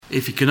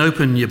If you can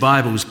open your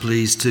Bibles,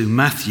 please, to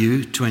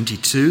Matthew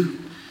 22.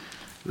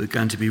 We're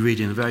going to be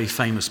reading a very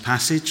famous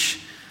passage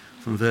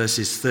from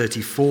verses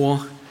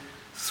 34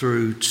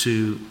 through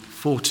to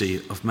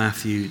 40 of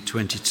Matthew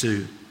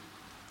 22.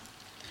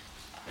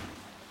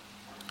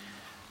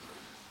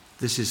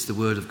 This is the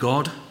word of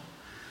God.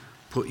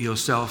 Put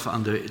yourself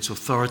under its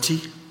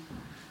authority.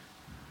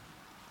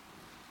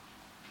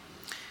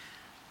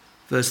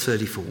 Verse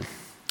 34.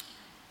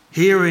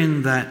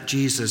 Hearing that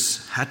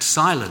Jesus had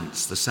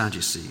silenced the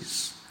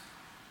Sadducees,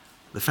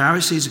 the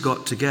Pharisees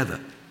got together.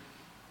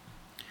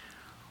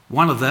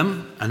 One of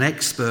them, an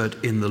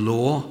expert in the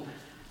law,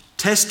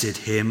 tested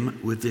him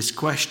with this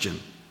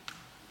question: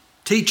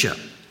 "Teacher,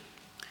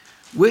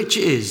 which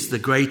is the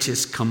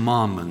greatest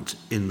commandment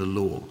in the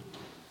law?"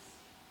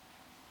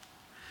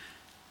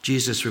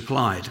 Jesus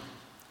replied,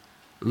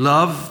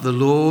 "Love the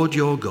Lord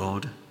your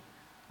God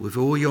with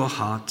all your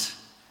heart,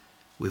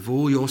 with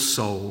all your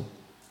soul,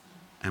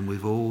 and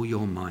with all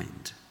your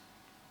mind.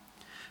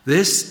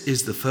 This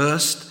is the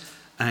first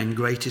and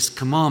greatest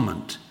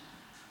commandment,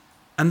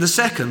 and the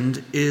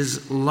second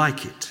is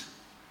like it.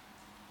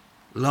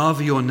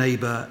 Love your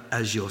neighbor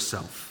as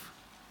yourself.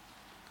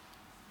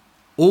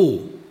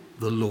 All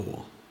the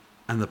law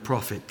and the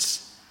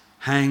prophets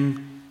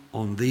hang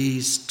on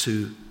these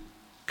two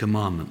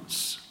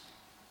commandments."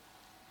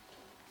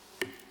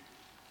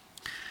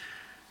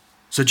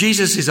 So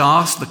Jesus is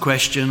asked the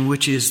question,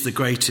 which is the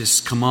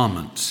greatest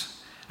commandment?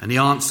 And he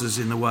answers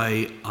in the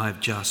way I've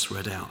just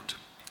read out.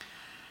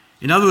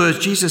 In other words,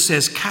 Jesus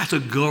says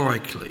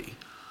categorically,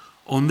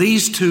 on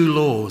these two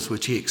laws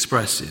which he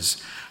expresses,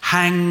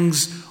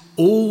 hangs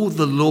all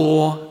the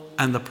law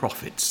and the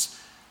prophets,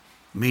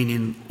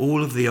 meaning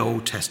all of the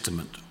Old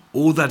Testament,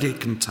 all that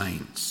it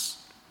contains.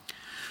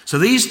 So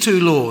these two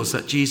laws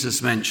that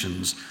Jesus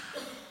mentions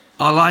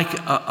are like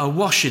a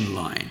washing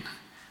line.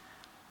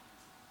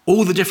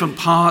 All the different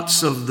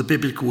parts of the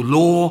biblical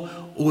law,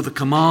 all the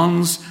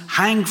commands,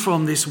 hang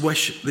from this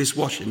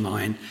washing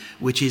line,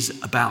 which is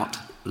about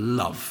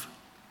love.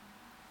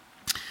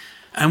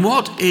 And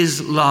what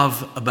is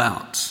love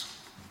about?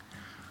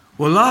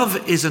 Well,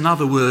 love is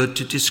another word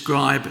to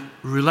describe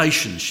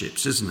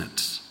relationships, isn't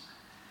it?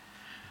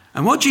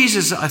 And what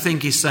Jesus, I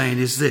think, is saying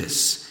is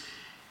this: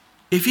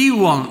 if you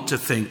want to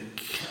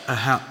think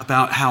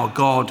about how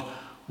God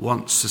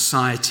wants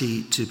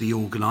society to be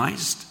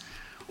organised,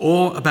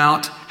 or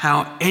about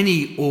how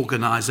any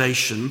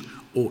organisation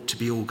ought to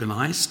be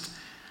organised,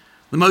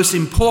 the most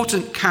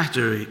important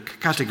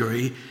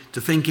category to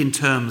think in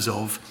terms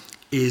of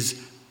is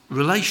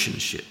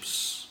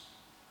relationships.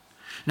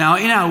 Now,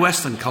 in our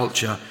Western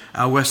culture,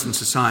 our Western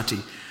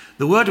society,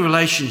 the word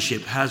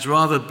relationship has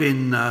rather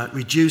been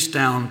reduced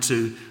down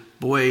to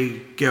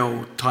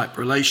boy-girl type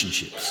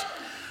relationships.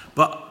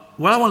 But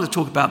what I want to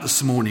talk about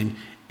this morning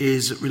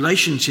is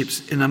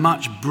relationships in a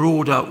much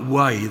broader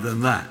way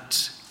than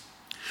that.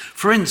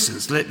 For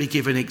instance, let me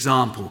give an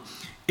example.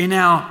 In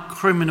our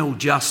criminal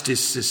justice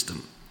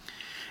system,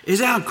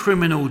 is our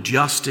criminal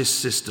justice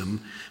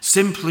system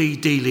simply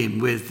dealing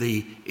with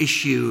the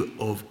issue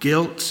of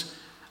guilt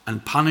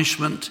and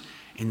punishment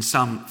in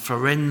some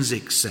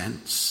forensic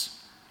sense?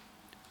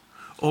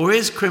 Or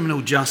is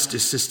criminal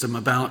justice system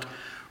about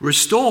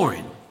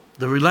restoring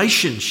the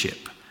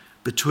relationship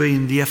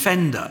between the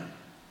offender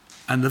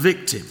and the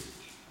victim,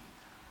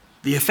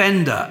 the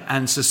offender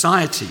and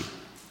society?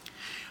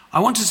 I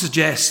want to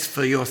suggest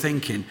for your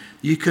thinking,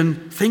 you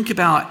can think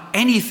about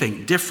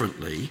anything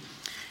differently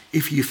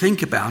if you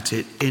think about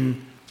it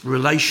in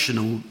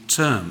relational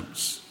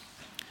terms.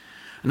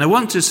 And I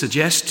want to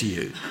suggest to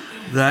you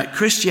that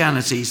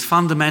Christianity is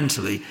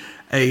fundamentally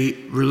a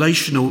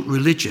relational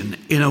religion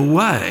in a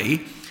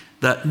way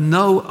that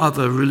no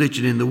other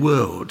religion in the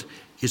world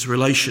is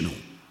relational.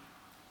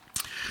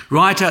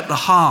 Right at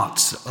the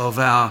heart of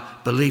our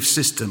belief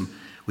system,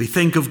 we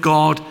think of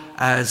God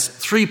as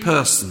three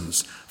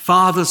persons: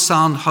 Father,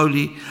 Son,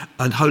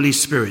 Holy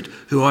Spirit,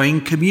 who are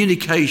in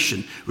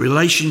communication,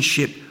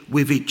 relationship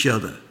with each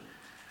other.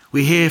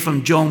 We hear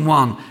from John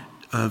 1,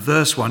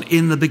 verse 1,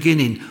 "In the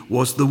beginning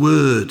was the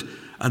Word,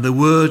 and the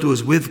Word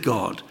was with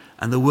God,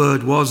 and the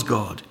Word was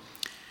God."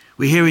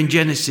 We hear in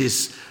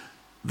Genesis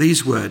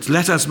these words: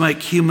 "Let us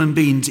make human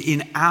beings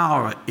in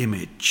our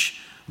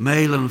image.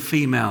 Male and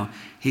female,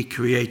 he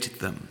created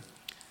them."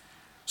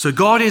 So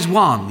God is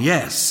one,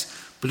 yes,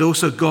 but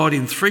also God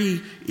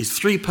is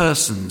three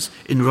persons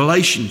in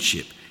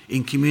relationship,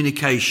 in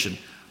communication: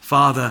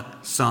 Father,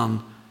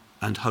 Son,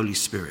 and Holy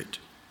Spirit.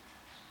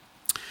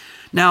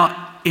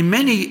 Now, in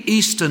many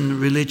Eastern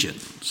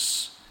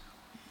religions,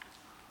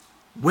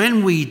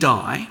 when we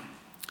die,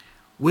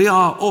 we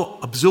are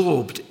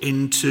absorbed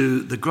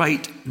into the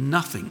great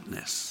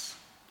nothingness.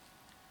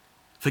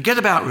 Forget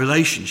about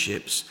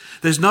relationships.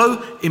 There's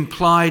no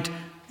implied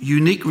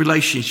unique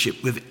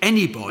relationship with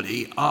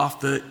anybody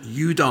after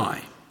you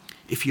die,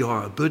 if you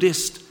are a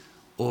Buddhist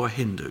or a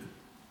Hindu.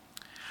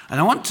 And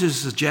I want to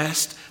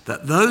suggest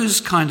that those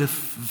kind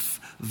of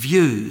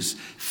views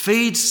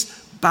feeds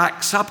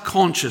back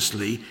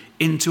subconsciously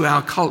into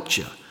our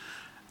culture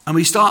And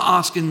we start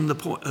asking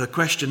the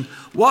question,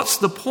 what's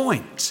the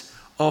point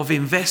of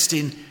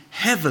investing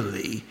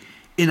heavily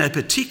in a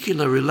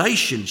particular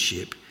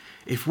relationship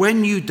if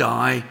when you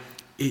die,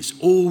 it's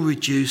all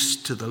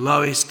reduced to the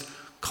lowest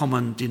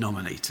common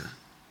denominator?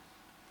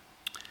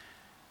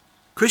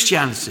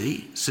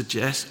 Christianity,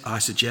 I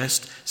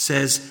suggest,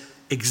 says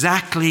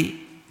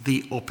exactly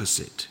the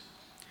opposite.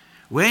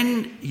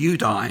 When you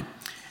die,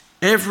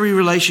 every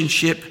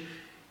relationship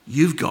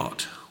you've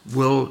got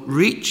will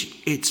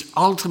reach its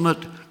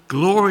ultimate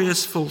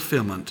glorious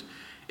fulfillment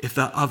if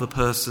that other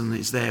person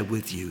is there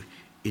with you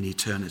in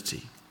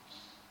eternity.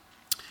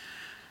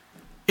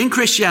 In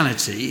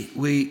Christianity,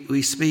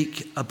 we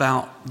speak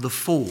about the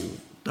fall,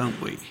 don't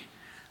we?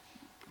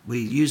 We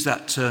use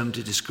that term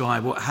to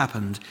describe what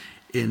happened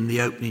in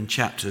the opening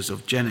chapters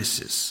of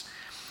Genesis.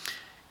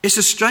 It's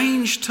a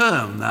strange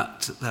term,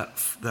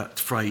 that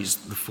phrase,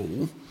 the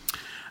fall.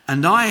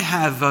 And I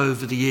have,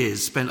 over the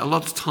years, spent a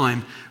lot of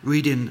time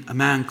reading a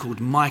man called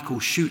Michael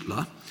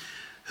Schutler,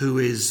 who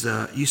used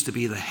to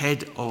be the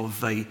head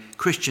of a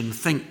Christian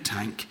think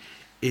tank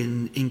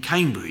in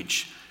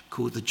Cambridge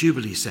called the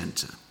Jubilee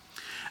Centre.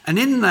 And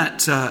in that,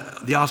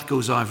 the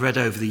articles I've read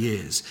over the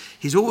years,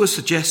 he's always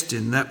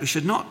suggesting that we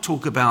should not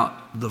talk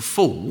about the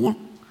fall.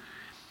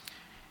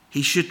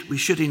 We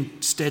should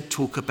instead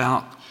talk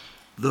about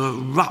the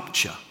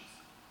rupture.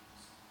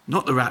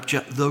 Not the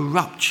rapture, the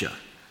rupture.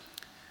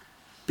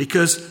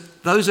 Because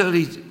those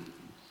early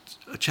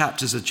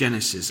chapters of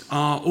Genesis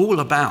are all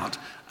about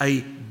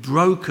a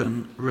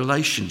broken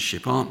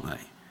relationship, aren't they?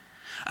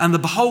 And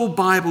the whole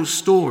Bible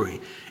story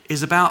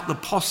is about the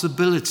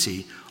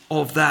possibility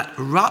of that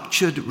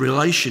ruptured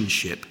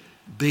relationship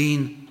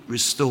being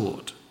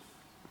restored.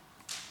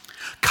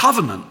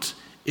 Covenant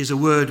is a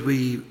word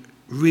we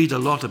read a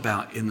lot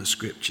about in the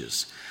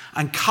scriptures.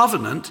 And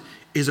covenant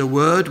is a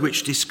word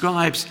which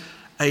describes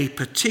a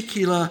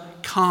particular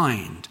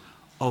kind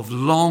of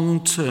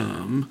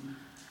long-term,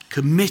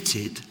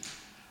 committed,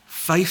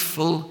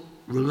 faithful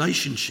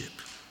relationship.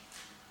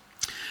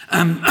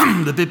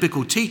 The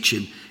biblical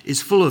teaching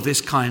is full of this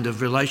kind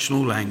of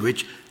relational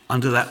language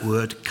under that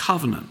word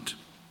covenant.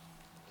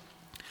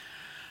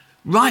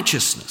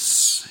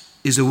 Righteousness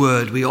is a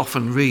word we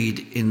often read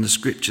in the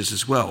scriptures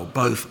as well,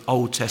 both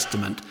Old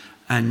Testament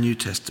and New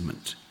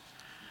Testament.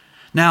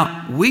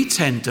 Now, we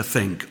tend to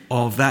think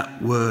of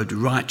that word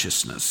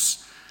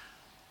righteousness,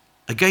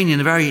 again in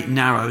a very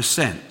narrow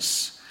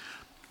sense.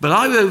 But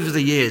I, over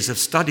the years, have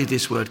studied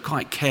this word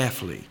quite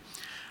carefully.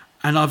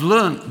 And I've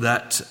learnt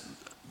that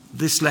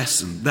this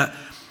lesson, that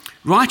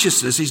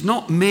righteousness is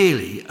not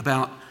merely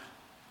about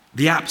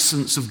the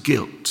absence of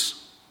guilt.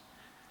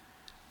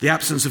 The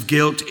absence of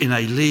guilt in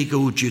a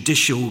legal,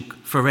 judicial,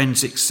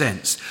 forensic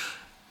sense.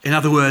 In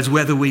other words,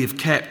 whether we have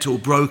kept or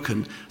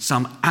broken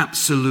some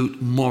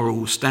absolute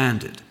moral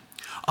standard.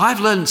 I've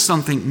learned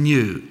something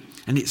new,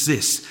 and it's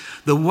this.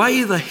 The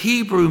way the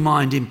Hebrew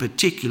mind in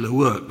particular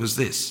worked was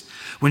this.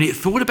 When it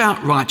thought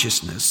about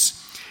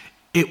righteousness,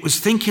 it was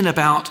thinking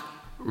about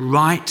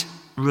right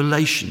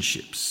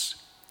relationships.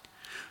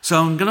 So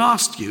I'm going to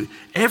ask you,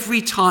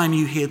 every time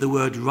you hear the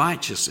word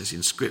righteousness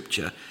in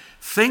Scripture,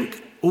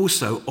 think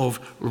also of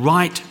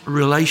right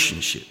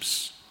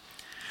relationships.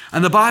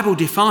 And the Bible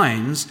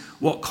defines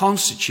what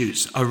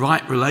constitutes a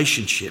right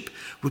relationship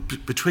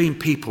between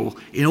people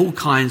in all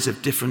kinds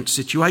of different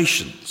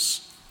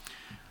situations.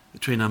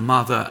 Between a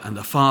mother and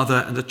a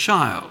father and a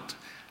child,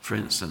 for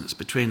instance,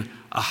 between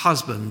a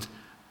husband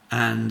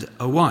and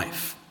a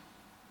wife.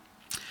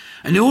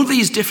 And in all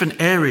these different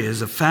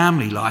areas of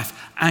family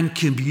life and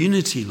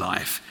community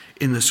life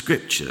in the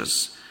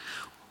scriptures,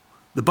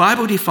 the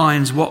Bible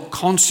defines what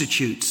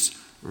constitutes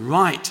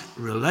right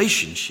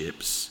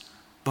relationships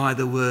by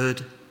the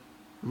word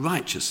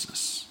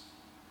righteousness.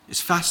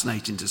 It's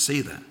fascinating to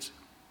see that.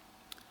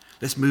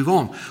 Let's move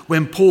on.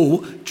 When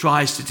Paul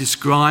tries to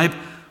describe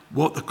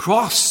what the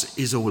cross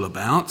is all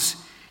about,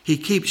 he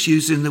keeps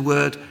using the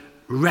word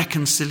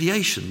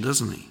reconciliation,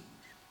 doesn't he?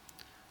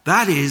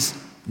 That is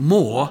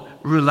more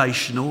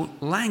relational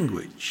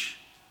language.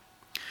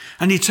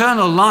 And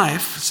eternal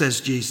life,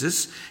 says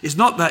Jesus, is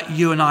not that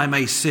you and I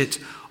may sit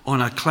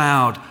on a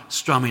cloud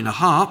strumming a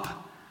harp.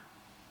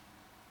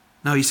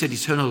 No, he said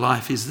eternal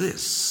life is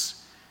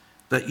this,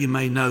 that you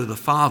may know the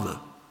Father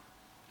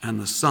and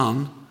the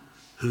Son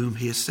whom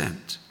he has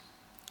sent.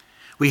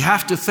 We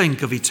have to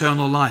think of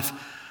eternal life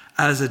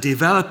as a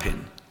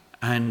developing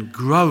and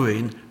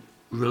growing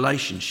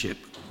relationship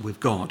with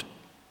God.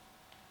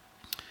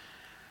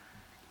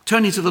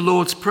 Turning to the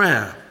Lord's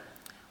Prayer,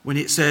 when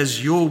it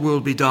says, your will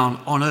be done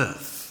on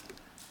earth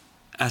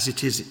as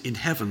it is in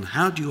heaven,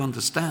 how do you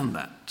understand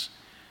that?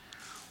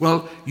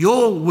 Well,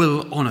 your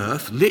will on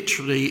earth,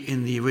 literally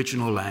in the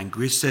original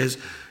language, says,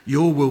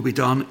 your will be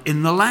done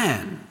in the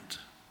land.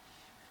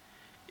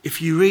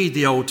 If you read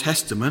the Old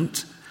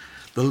Testament,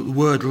 the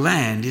word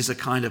land is a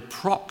kind of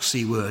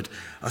proxy word,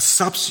 a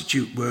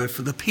substitute word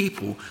for the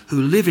people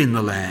who live in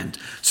the land.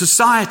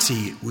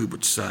 Society, we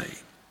would say.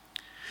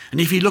 And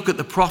if you look at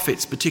the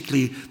prophets,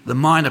 particularly the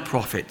minor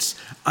prophets,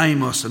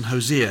 Amos and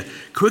Hosea,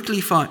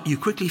 you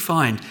quickly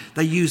find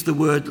they use the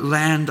word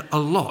land a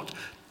lot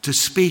to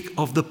speak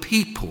of the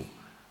people,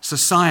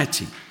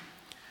 society.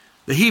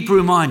 The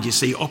Hebrew mind, you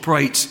see,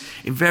 operates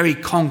in very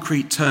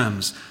concrete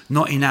terms,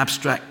 not in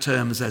abstract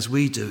terms as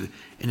we do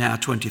in our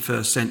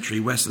 21st century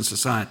Western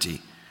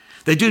society.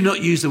 They do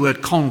not use the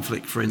word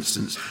conflict, for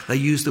instance. They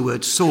use the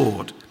word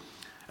sword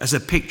as a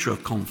picture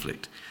of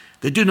conflict.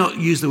 They do not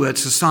use the word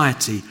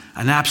society,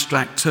 an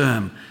abstract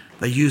term.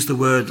 They use the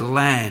word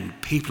land,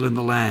 people in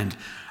the land,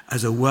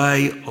 as a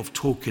way of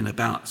talking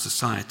about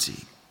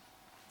society.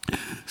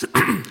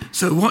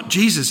 So what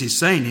Jesus is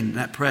saying in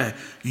that prayer,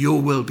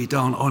 your will be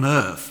done on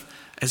earth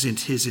as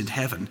it is in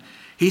heaven,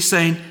 he's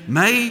saying,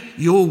 may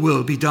your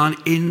will be done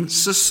in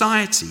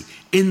society,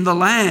 in the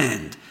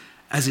land,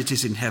 as it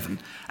is in heaven.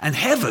 And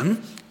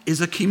heaven is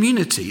a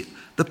community,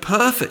 the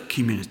perfect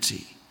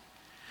community.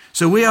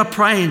 So we are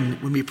praying,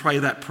 when we pray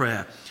that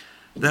prayer,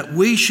 that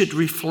we should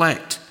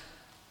reflect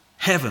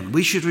heaven.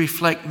 We should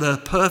reflect the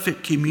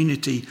perfect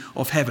community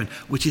of heaven,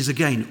 which is,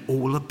 again,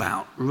 all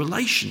about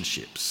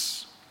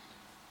relationships.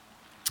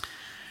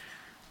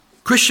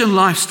 Christian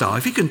lifestyle.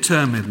 If you can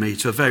turn with me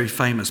to a very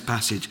famous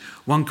passage,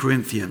 1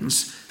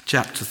 Corinthians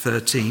chapter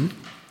 13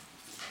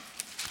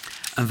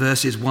 and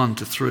verses 1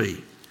 to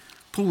 3.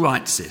 Paul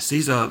writes this.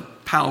 These are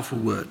powerful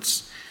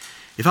words.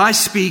 If I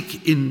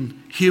speak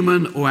in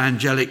human or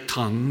angelic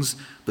tongues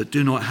but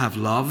do not have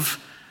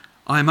love,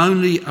 I am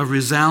only a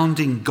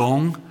resounding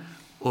gong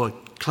or a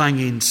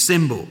clanging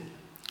cymbal.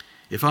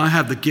 If I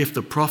have the gift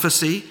of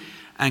prophecy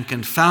and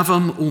can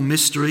fathom all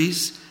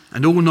mysteries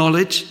and all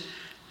knowledge,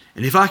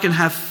 and if I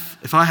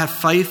have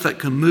faith that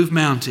can move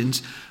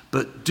mountains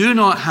but do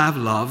not have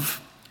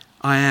love,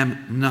 I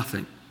am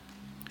nothing.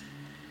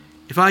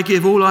 If I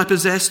give all I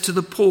possess to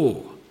the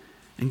poor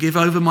and give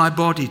over my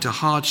body to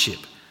hardship,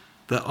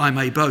 that I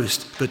may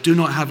boast, but do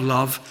not have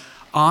love,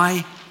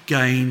 I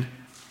gain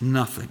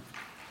nothing.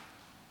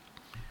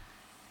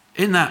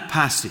 In that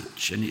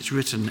passage, and it's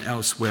written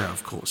elsewhere,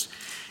 of course,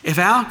 if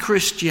our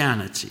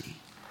Christianity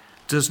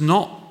does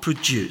not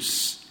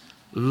produce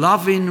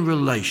loving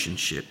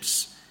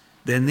relationships,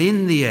 then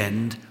in the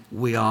end,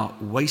 we are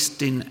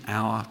wasting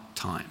our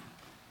time.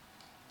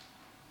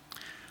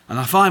 And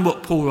I find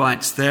what Paul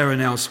writes there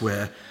and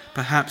elsewhere,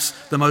 perhaps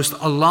the most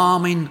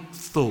alarming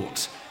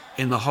thought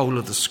in the whole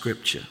of the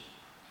Scripture.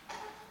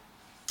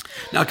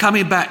 Now,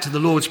 coming back to the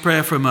Lord's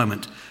Prayer for a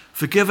moment,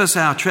 forgive us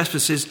our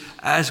trespasses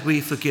as we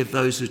forgive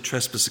those who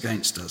trespass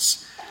against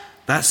us.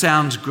 That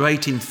sounds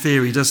great in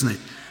theory, doesn't it?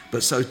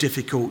 But so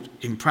difficult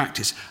in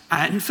practice.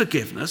 And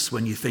forgiveness,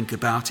 when you think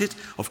about it,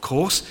 of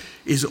course,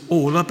 is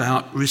all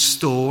about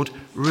restored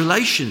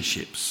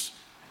relationships.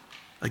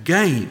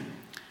 Again.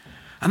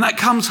 And that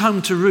comes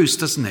home to roost,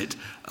 doesn't it?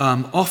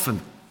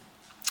 Often.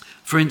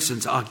 For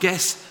instance, I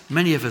guess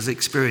many of us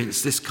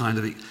experience this kind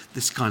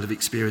of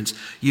experience.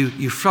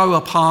 You throw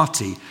a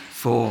party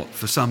for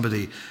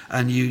somebody,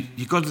 and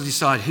you've got to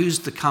decide who's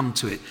to come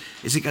to it.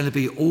 Is it going to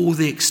be all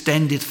the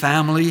extended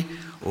family,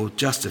 or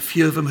just a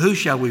few of them? Who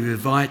shall we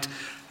invite,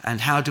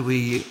 and how do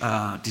we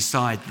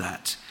decide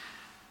that?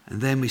 And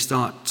then we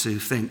start to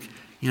think,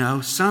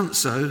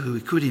 so-and-so who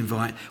we could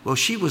invite, well,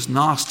 she was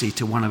nasty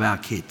to one of our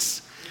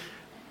kids.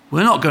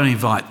 We're not going to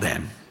invite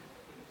them.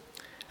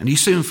 And you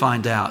soon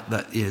find out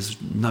that there's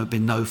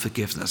been no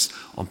forgiveness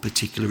on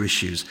particular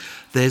issues.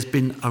 There's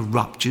been a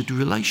ruptured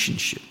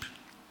relationship.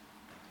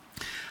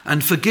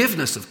 And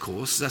forgiveness, of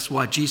course, that's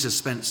why Jesus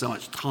spent so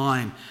much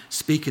time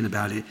speaking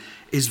about it,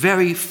 is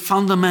very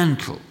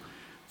fundamental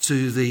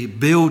to the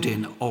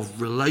building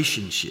of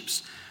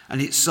relationships.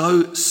 And it's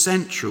so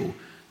central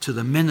to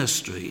the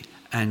ministry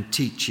and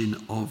teaching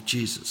of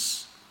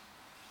Jesus.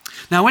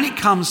 Now, when it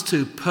comes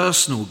to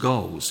personal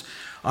goals,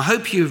 I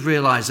hope you've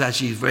realised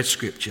as you've read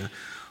Scripture,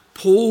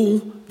 Paul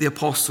the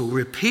Apostle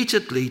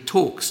repeatedly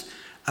talks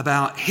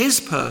about his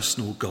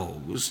personal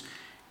goals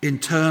in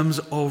terms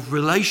of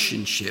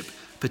relationship,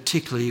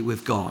 particularly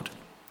with God.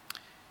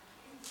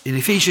 In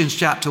Ephesians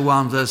chapter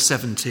 1, verse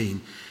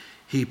 17,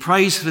 he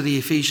prays for the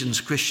Ephesians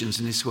Christians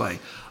in this way: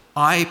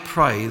 I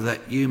pray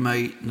that you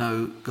may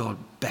know God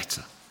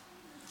better.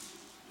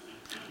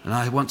 And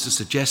I want to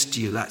suggest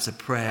to you that's a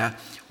prayer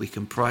we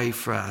can pray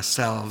for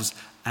ourselves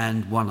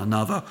and one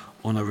another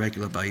on a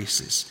regular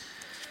basis.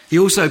 He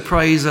also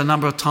prays a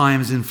number of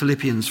times in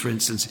Philippians, for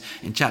instance,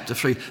 in chapter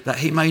 3, that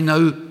he may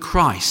know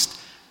Christ.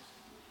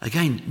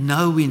 Again,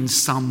 knowing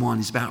someone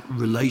is about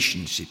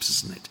relationships,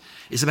 isn't it?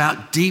 It's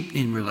about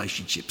deepening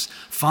relationships,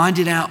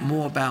 finding out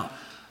more about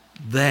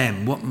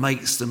them, what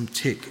makes them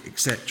tick,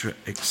 etc.,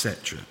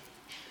 etc.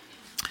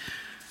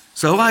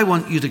 So I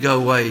want you to go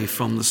away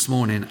from this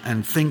morning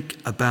and think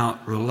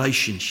about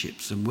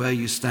relationships and where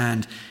you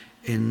stand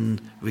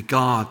in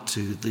regard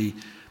to the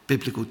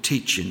biblical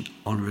teaching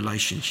on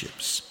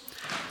relationships.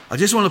 I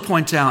just want to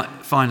point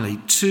out, finally,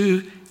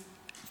 two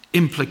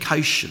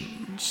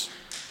implications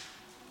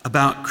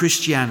about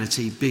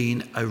Christianity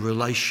being a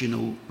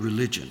relational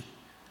religion.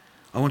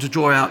 I want to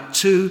draw out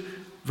two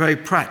very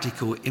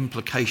practical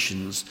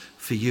implications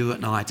for you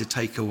and I to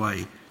take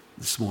away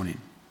this morning.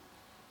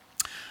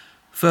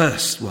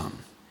 First one,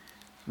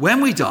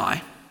 when we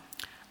die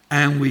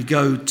and we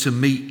go to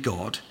meet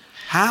God,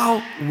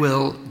 how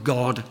will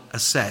God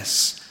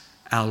assess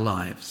our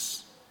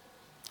lives?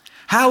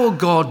 How will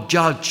God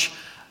judge,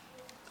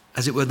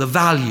 as it were, the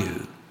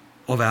value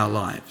of our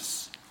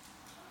lives?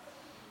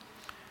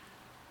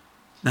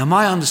 Now,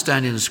 my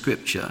understanding of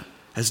Scripture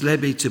has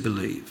led me to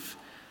believe,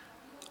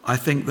 I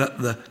think, that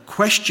the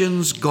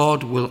questions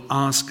God will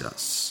ask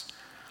us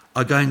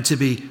are going to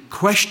be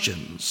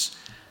questions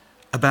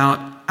about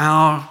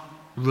our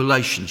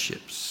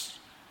relationships.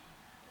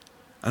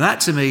 And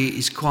that to me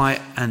is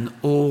quite an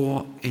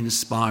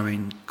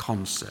awe-inspiring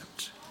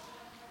concept.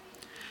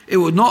 It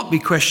will not be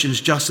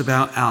questions just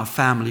about our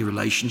family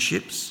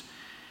relationships.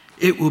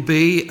 It will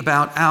be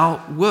about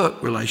our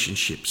work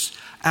relationships,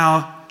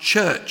 our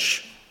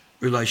church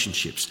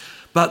relationships.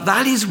 But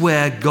that is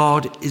where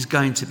God is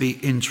going to be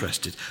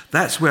interested.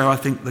 That's where I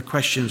think the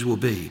questions will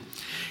be.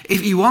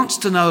 If he wants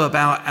to know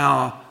about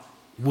our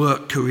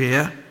work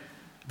career,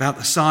 about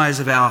the size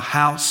of our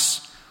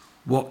house,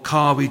 what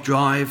car we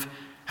drive,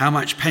 how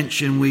much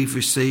pension we've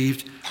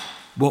received,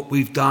 what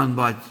we've done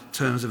by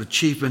terms of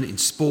achievement in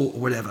sport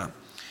or whatever,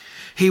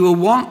 he will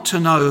want to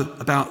know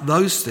about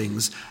those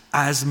things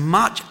as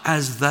much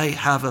as they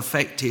have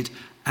affected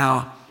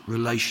our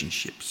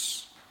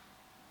relationships.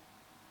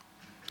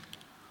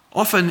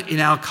 Often in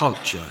our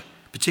culture,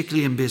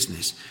 particularly in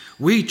business,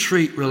 we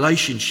treat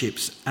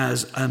relationships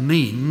as a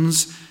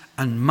means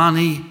and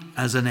money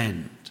as an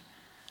end.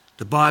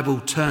 The Bible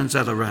turns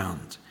that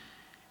around.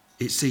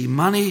 It sees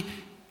money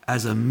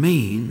as a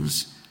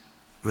means,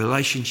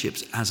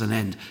 relationships as an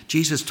end.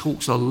 Jesus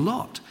talks a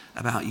lot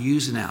about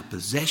using our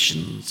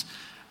possessions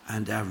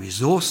and our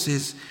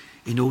resources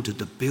in order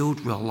to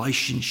build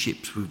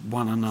relationships with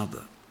one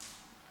another.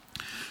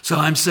 So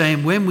I'm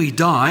saying when we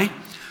die,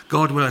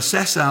 God will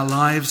assess our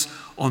lives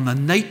on the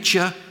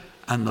nature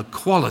and the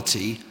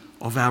quality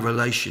of our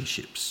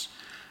relationships.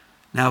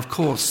 Now, of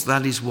course,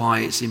 that is why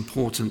it's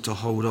important to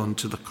hold on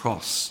to the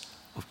cross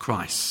of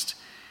Christ.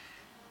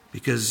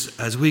 Because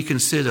as we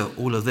consider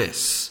all of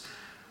this,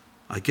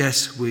 I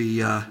guess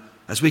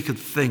as we could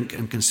think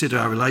and consider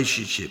our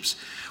relationships,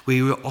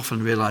 we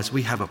often realize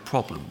we have a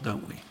problem,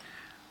 don't we?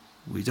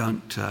 We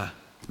don't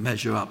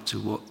measure up to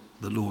what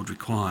the Lord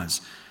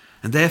requires.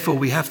 And therefore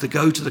we have to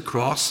go to the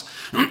cross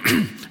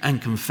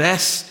and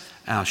confess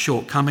our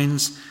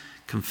shortcomings,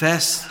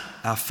 confess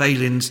our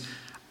failings,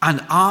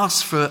 and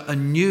ask for a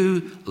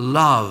new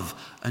love,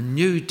 a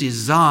new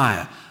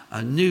desire,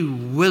 a new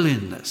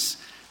willingness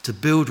to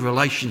build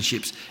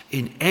relationships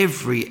in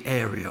every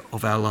area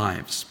of our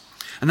lives.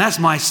 And that's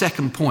my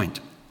second point.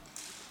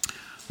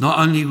 Not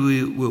only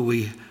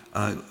will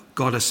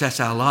God assess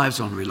our lives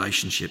on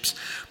relationships,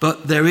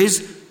 but there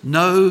is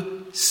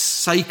no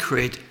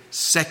sacred,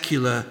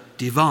 secular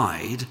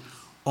divide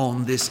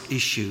on this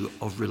issue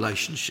of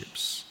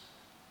relationships.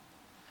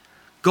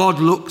 God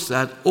looks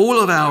at all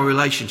of our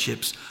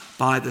relationships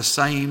by the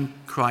same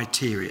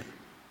criteria.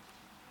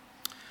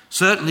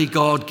 Certainly,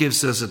 God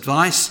gives us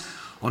advice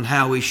on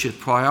how we should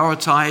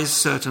prioritize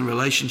certain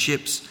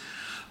relationships,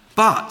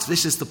 but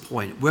this is the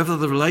point, whether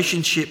the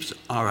relationships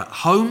are at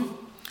home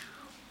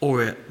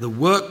or at the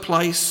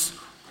workplace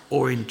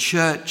or in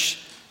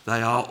church,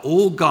 they are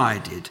all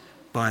guided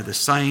by the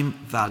same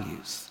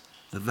values,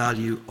 the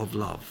value of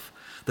love.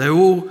 They're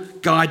all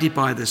guided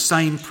by the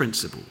same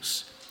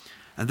principles.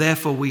 And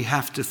therefore we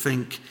have to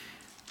think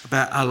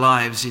about our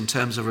lives in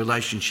terms of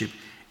relationship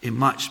in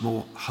much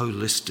more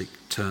holistic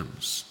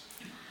terms.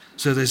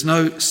 So there's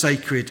no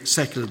sacred,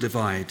 secular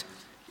divide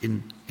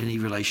in any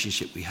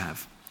relationship we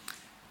have.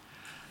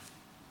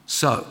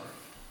 So,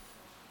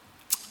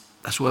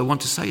 that's what I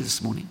want to say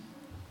this morning.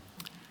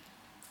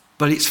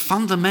 But it's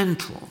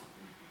fundamental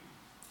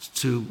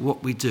to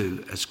what we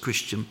do as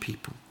Christian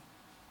people.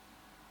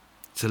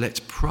 So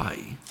let's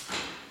pray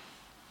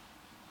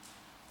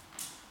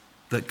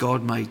that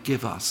God may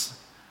give us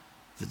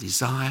the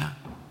desire,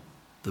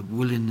 the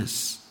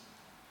willingness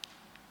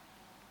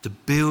to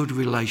build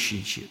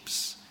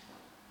relationships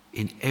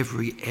in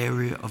every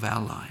area of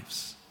our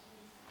lives,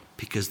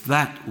 because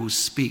that will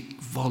speak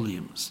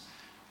volumes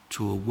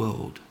to a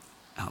world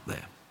out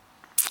there.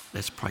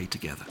 Let's pray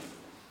together.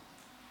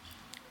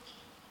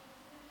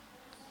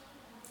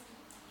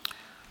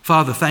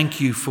 Father, thank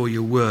you for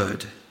your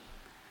word.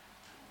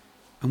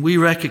 And we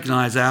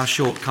recognize our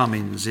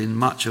shortcomings in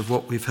much of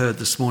what we've heard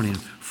this morning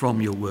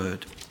from your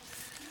word.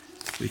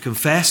 We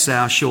confess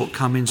our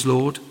shortcomings,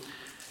 Lord,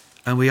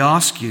 and we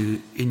ask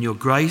you in your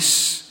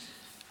grace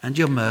and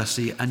your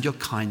mercy and your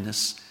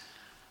kindness,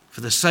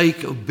 for the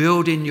sake of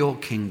building your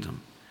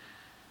kingdom,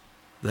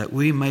 that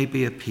we may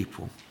be a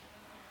people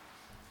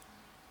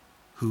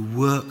who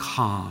work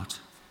hard,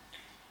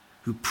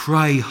 who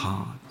pray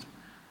hard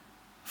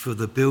for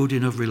the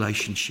building of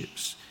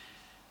relationships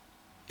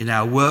in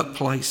our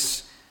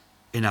workplace,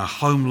 in our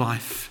home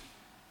life,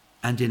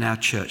 and in our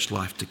church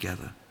life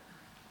together.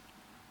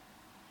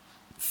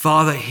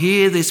 Father,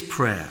 hear this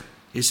prayer.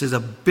 This is a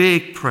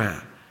big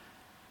prayer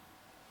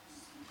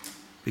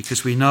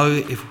because we know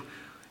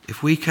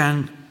if we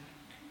can,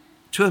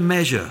 to a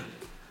measure,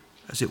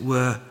 as it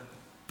were,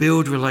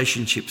 build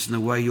relationships in the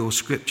way your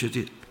scripture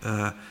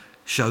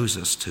shows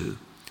us to,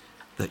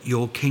 that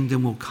your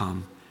kingdom will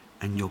come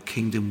and your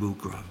kingdom will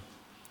grow.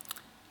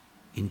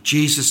 In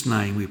Jesus'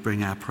 name we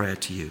bring our prayer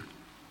to you,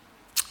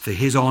 for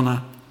his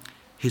honour,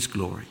 his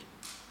glory.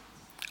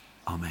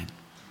 Amen.